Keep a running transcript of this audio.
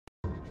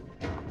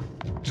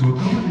To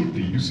accommodate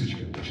the usage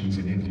conditions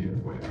in India,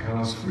 where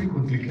cars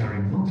frequently carry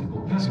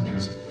multiple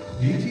passengers,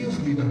 the Etios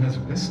Lever has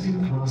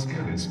best-in-class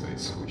cabin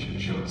space, which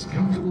ensures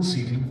comfortable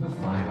seating for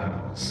 5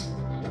 adults.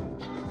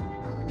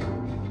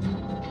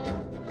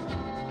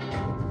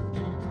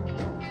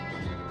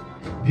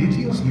 The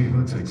Etios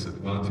Lever takes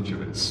advantage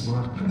of its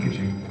smart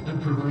packaging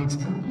and provides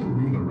ample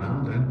room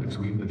around and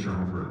between the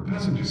driver and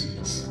passenger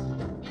seats.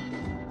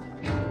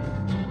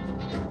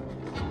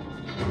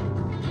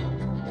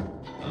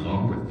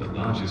 Along with the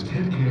largest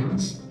head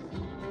clearance,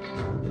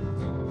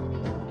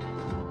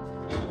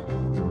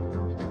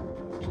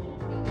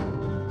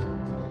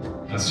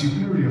 a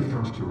superior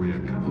front-to-rear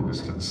couple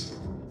distance,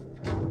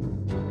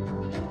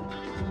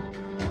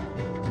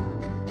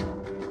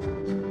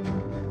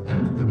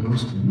 and the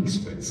most knee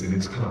space in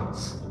its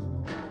class,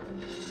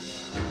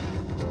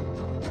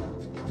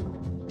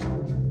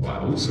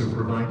 while also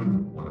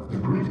providing one of the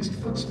greatest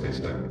foot space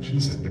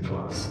dimensions in the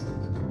class.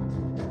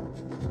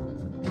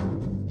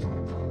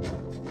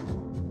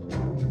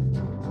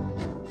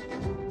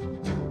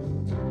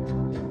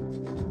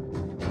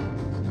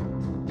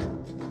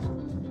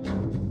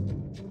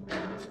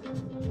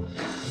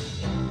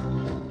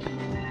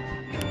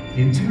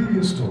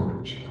 Interior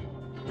storage.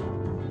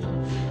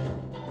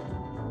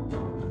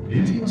 The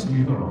Etios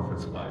Lever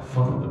offers by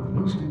far the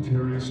most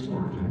interior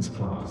storage in its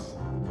class,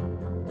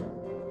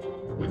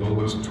 with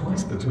almost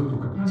twice the total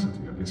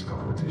capacity of its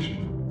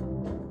competition.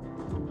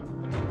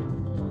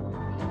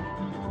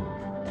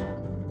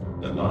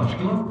 The large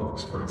glove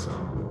box, for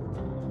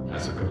example,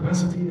 has a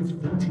capacity of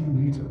 13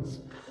 liters,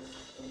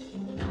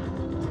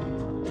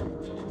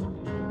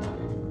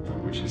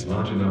 which is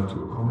large enough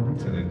to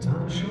accommodate an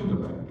entire shoulder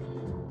bag.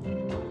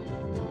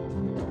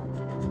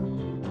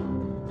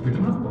 The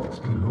glove box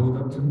can hold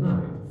up to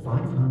 9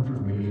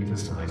 500ml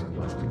sized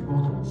plastic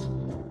bottles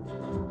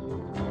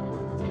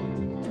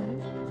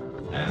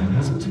and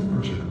has a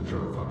temperature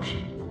control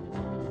function.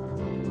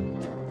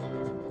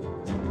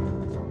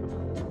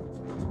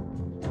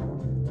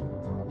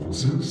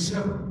 Also,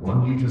 7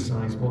 1-liter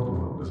sized bottle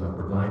holders are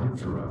provided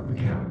throughout the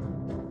cabin.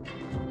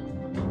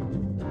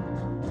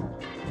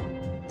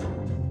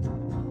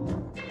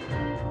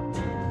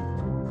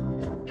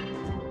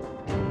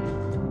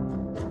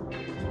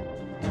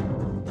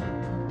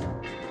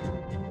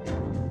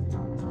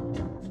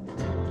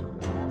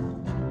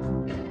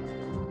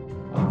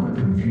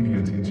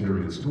 Convenient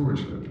interior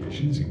storage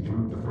locations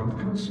include the front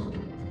console,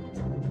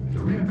 the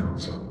rear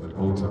console that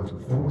holds up to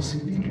 4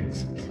 CD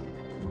cases,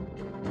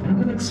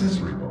 and an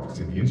accessory box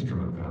in the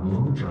instrument panel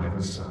on the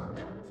driver's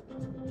side.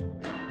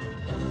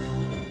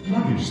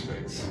 Luggage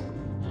space.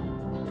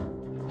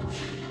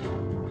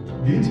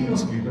 The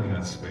Etios Lever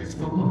has space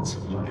for lots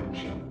of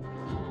luggage.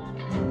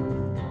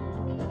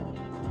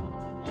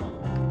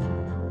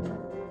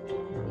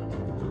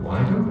 The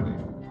wide opening.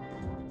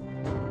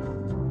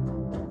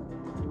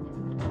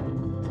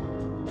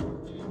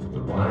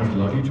 Wide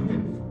luggage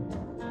width,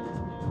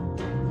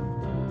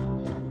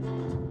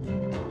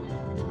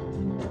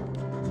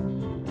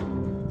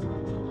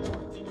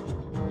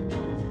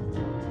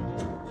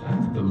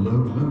 and the low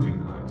loading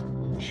height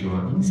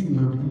ensure easy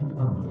loading and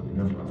unloading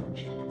of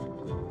luggage.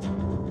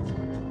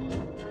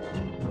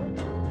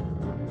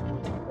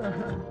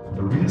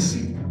 The rear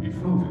seat can be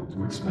folded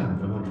to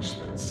expand the luggage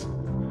space.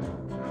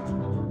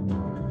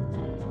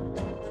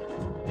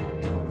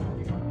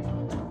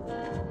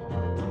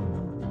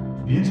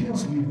 The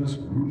Etios Lever's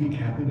roomy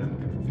cabin and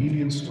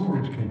convenient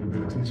storage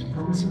capabilities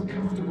promise a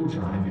comfortable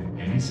drive in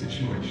any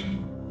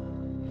situation.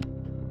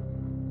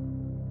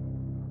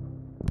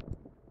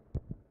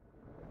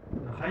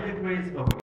 The higher grades of